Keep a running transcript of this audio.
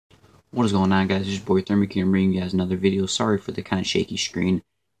What is going on, guys? It's your boy ThermiC here. I'm bringing you guys another video. Sorry for the kind of shaky screen,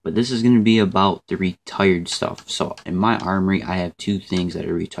 but this is going to be about the retired stuff. So in my armory, I have two things that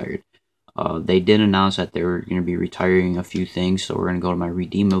are retired. They did announce that they were going to be retiring a few things, so we're going to go to my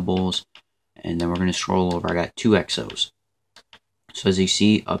redeemables, and then we're going to scroll over. I got two exos. So as you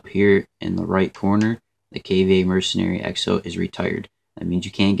see up here in the right corner, the KVA Mercenary exo is retired. That means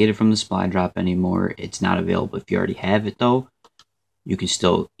you can't get it from the supply drop anymore. It's not available. If you already have it though, you can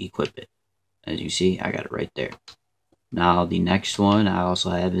still equip it. As you see, I got it right there. Now the next one I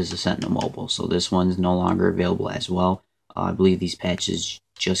also have is the Sentinel Mobile. So this one's no longer available as well. I believe these patches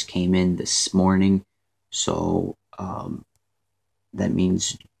just came in this morning. So that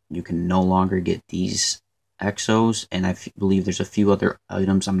means you can no longer get these exos. And I believe there's a few other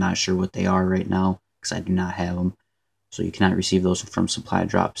items. I'm not sure what they are right now because I do not have them. So you cannot receive those from supply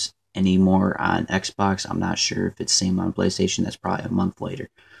drops anymore on Xbox. I'm not sure if it's the same on PlayStation. That's probably a month later.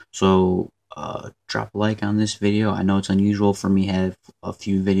 So drop a like on this video. I know it's unusual for me to have a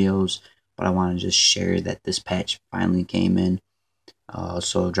few videos, but I want to just share that this patch finally came in.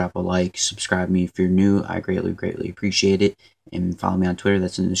 So drop a like, subscribe me if you're new. I greatly appreciate it. And follow me on Twitter.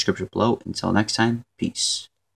 That's in the description below. Until next time, peace.